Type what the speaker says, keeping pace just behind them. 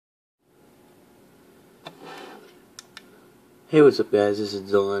Hey, what's up guys, this is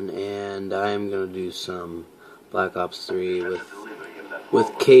Dylan, and I'm gonna do some Black Ops 3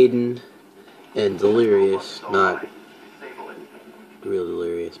 with Kaden and Delirious. Not real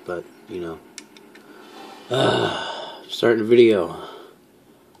Delirious, but, you know. Starting the video.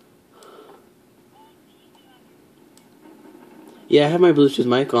 Yeah, I have my Bluetooth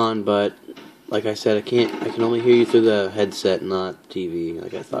mic on, but like I said, I can only hear you through the headset, not TV,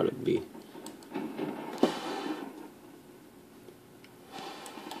 like I thought it'd be.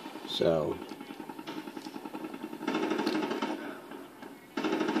 So,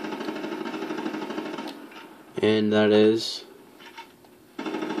 and that is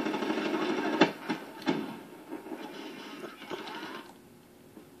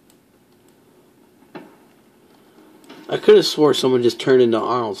I could have swore someone just turned into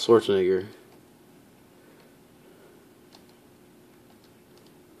Arnold Schwarzenegger.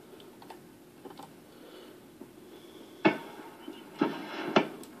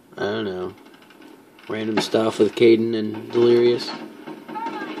 I don't know. Random stuff with Kaden and Delirious.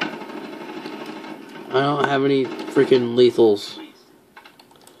 I don't have any freaking lethals.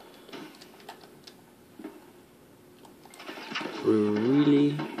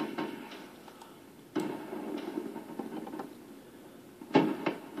 Really?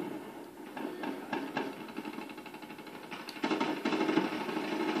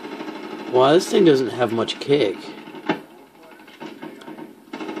 Wow, this thing doesn't have much kick.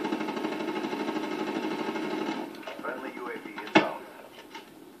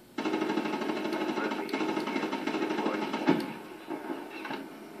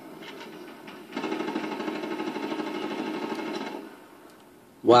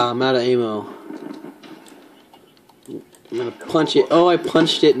 Wow, I'm out of ammo. I'm gonna punch it. Oh, I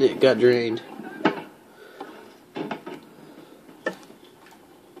punched it and it got drained.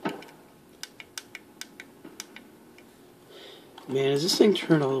 Man, is this thing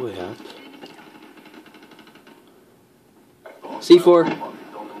turned all the way up? C4.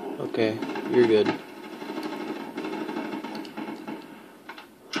 Okay, you're good.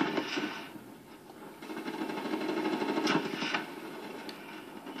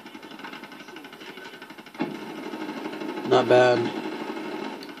 Not bad.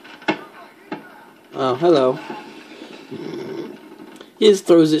 Oh, hello. He just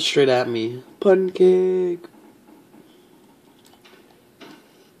throws it straight at me. Pancake.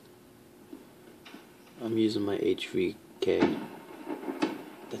 I'm using my H20.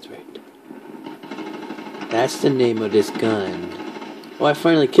 That's right. That's the name of this gun. Oh, I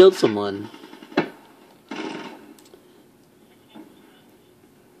finally killed someone.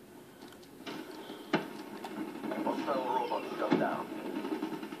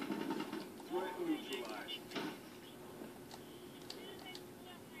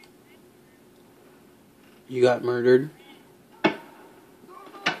 You got murdered.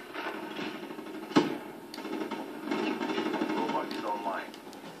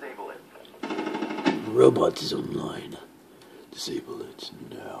 Robot is online. Disable it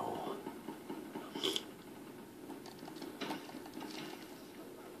now.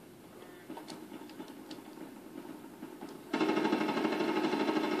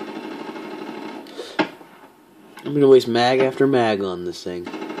 I'm gonna waste mag after mag on this thing.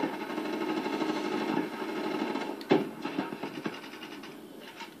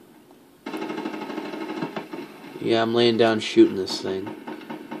 Yeah, I'm laying down shooting this thing.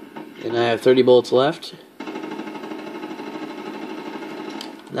 And I have 30 bullets left.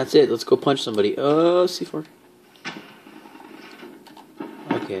 That's it. Let's go punch somebody. Oh, C4.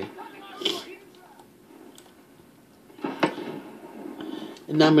 Okay.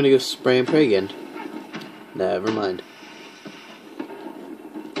 And now I'm gonna go spray and pray again. Never mind.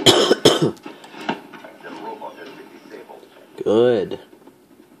 Good.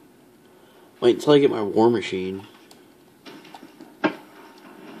 Wait until I get my war machine.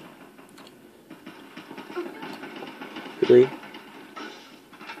 Really?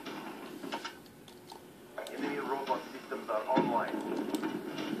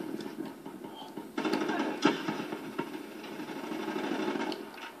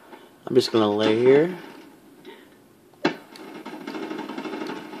 I'm just gonna lay here.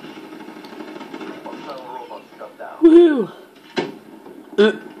 Woohoo!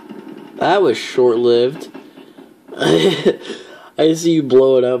 That was short-lived. I see you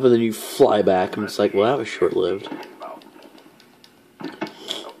blow it up and then you fly back. I'm just like, well, that was short-lived.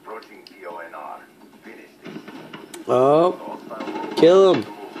 Oh, kill him!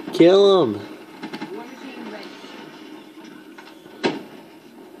 Kill him!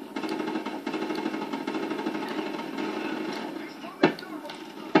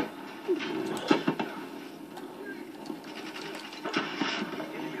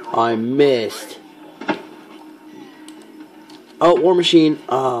 I missed. Oh, War Machine.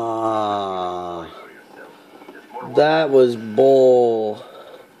 That was bull.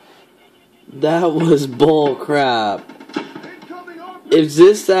 That was bull crap. Is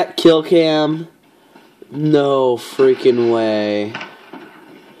this that kill cam? No freaking way.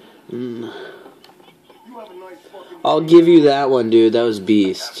 I'll give you that one, dude. That was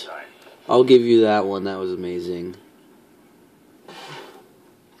beast. I'll give you that one. That was amazing.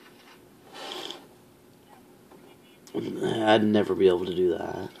 I'd never be able to do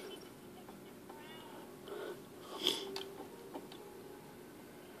that.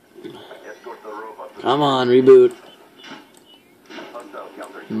 Come on, reboot.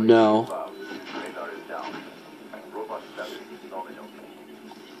 No.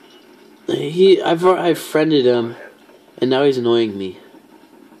 I've friended him, and now he's annoying me.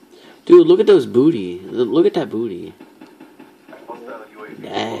 Dude, look at those booty. Look at that booty.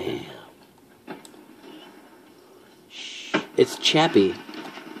 Dang. It's Chappie.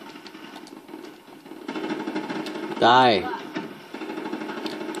 Die.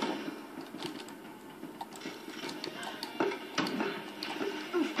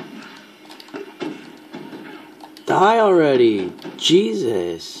 Die already.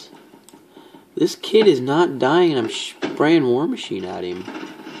 Jesus. This kid is not dying, and I'm spraying War Machine at him.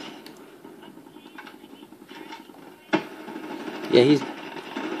 Yeah, he's...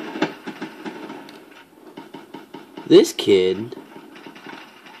 This kid...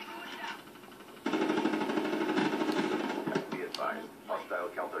 Be advised, hostile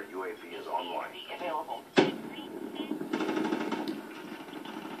counter UAV is online. Available.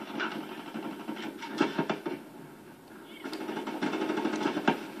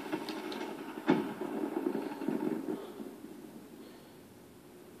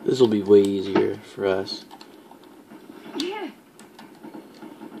 This will be way easier for us. Yeah.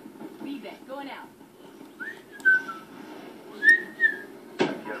 Be back. Going out.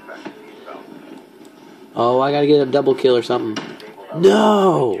 Oh, I gotta get a double kill or something.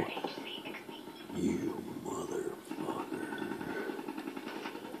 No! You motherfucker.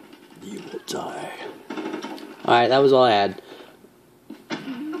 You will die. Alright, that was all I had.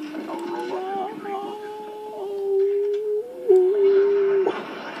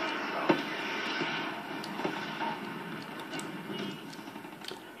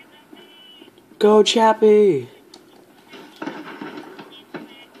 Go, Chappie!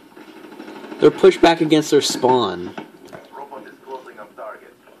 They're pushed back against their spawn. Robot is closing up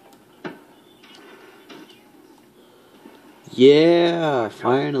target. Yeah,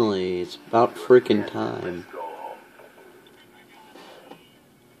 finally. It's about freaking time.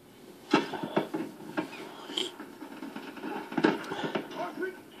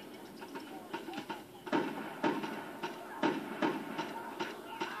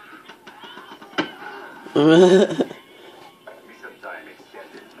 Mission time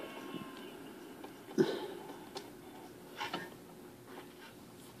extended.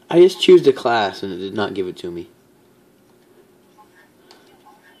 I just choose the class and it did not give it to me.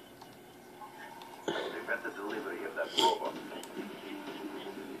 Prevent the delivery of that robot.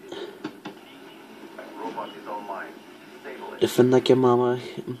 Robot is online. Stable it. Defend like your mama.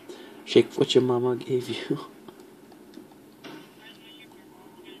 Shake what your mama gave you.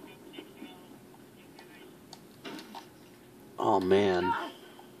 Oh man.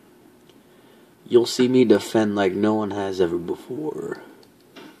 You'll see me defend like no one has ever before.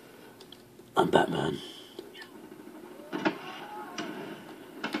 I'm Batman.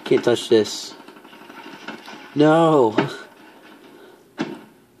 Can't touch this. No.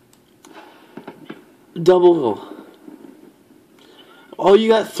 Double. Oh, you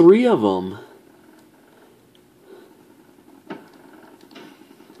got 3 of them.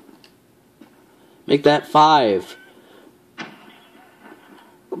 Make that 5.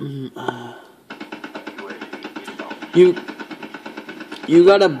 You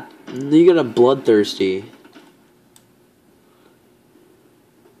got a bloodthirsty.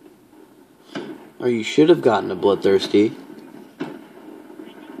 Or you should have gotten a bloodthirsty.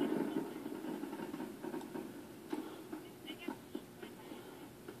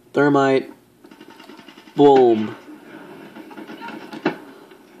 Thermite. Boom.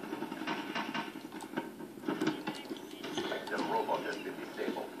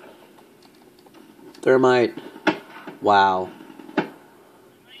 Thermite. Wow.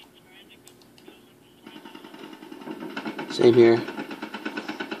 Same here.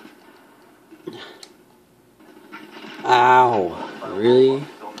 Ow. Really?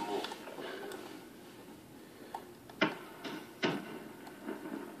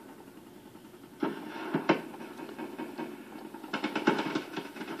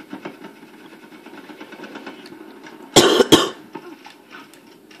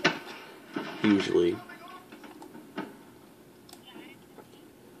 usually.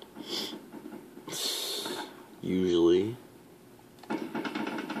 Usually.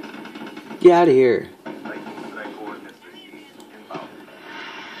 Get out of here.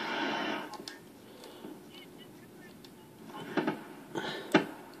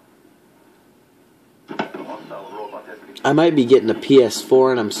 I might be getting a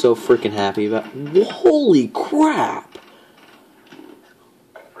PS4 and I'm so freaking happy about it. Holy crap!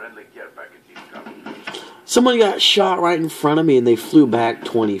 Someone got shot right in front of me and they flew back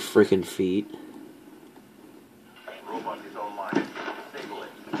 20 freaking feet.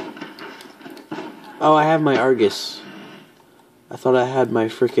 Oh, I have my Argus. I thought I had my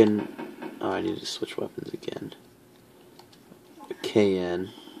freaking... Oh, I need to switch weapons again. KN.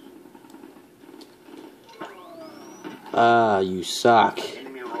 Ah, you suck.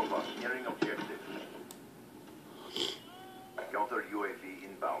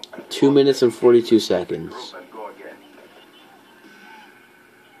 2 minutes and 42 seconds.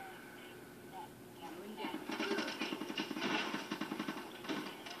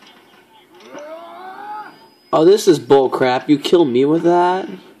 Oh, this is bull crap. You kill me with that?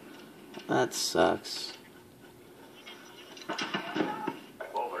 That sucks.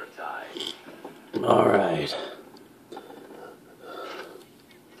 Alright.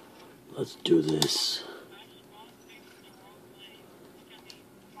 Let's do this.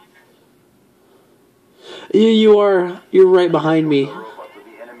 You are. You're right behind me.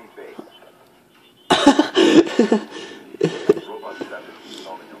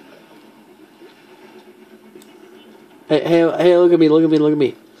 Hey, look at me, look at me, look at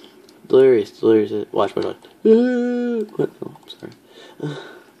me. Delirious. Watch my dog. What? Oh, I'm sorry.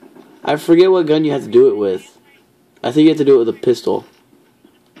 I forget what gun you have to do it with. I think you have to do it with a pistol.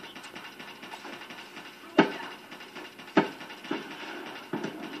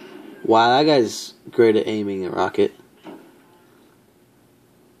 Wow, that guy's great at aiming a rocket.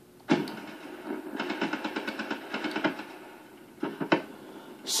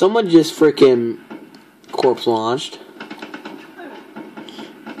 Someone just freaking corpse launched.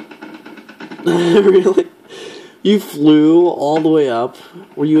 Really? You flew all the way up?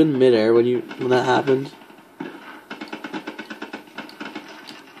 Were you in midair when that happened?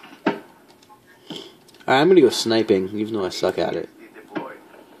 Alright, I'm gonna go sniping, even though I suck at it.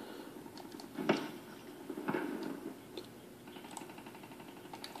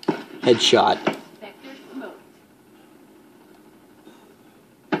 Headshot.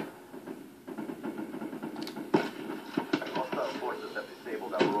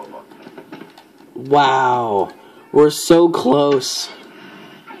 Wow, we're so close.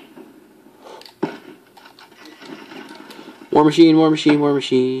 War machine, war machine, war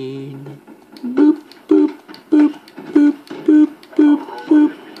machine. Boop, boop, boop, boop, boop, boop,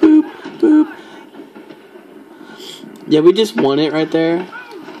 boop, boop, boop. Yeah, we just won it right there.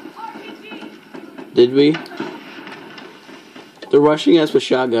 Did we? They're rushing us with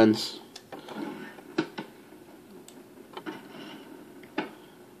shotguns.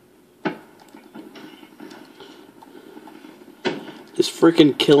 Just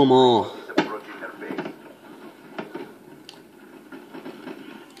freaking kill them all.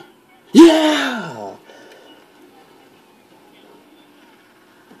 Yeah!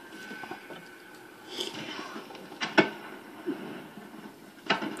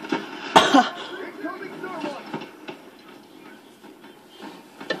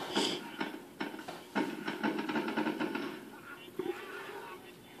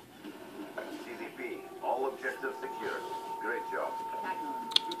 All objectives secured. Great job.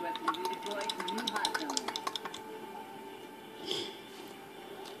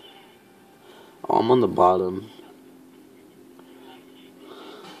 Oh, I'm on the bottom.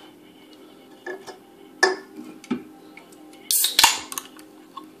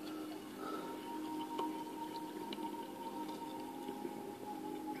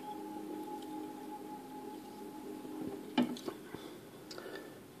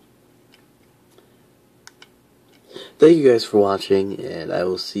 Thank you guys for watching, and I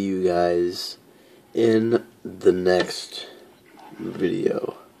will see you guys in the next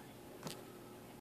video.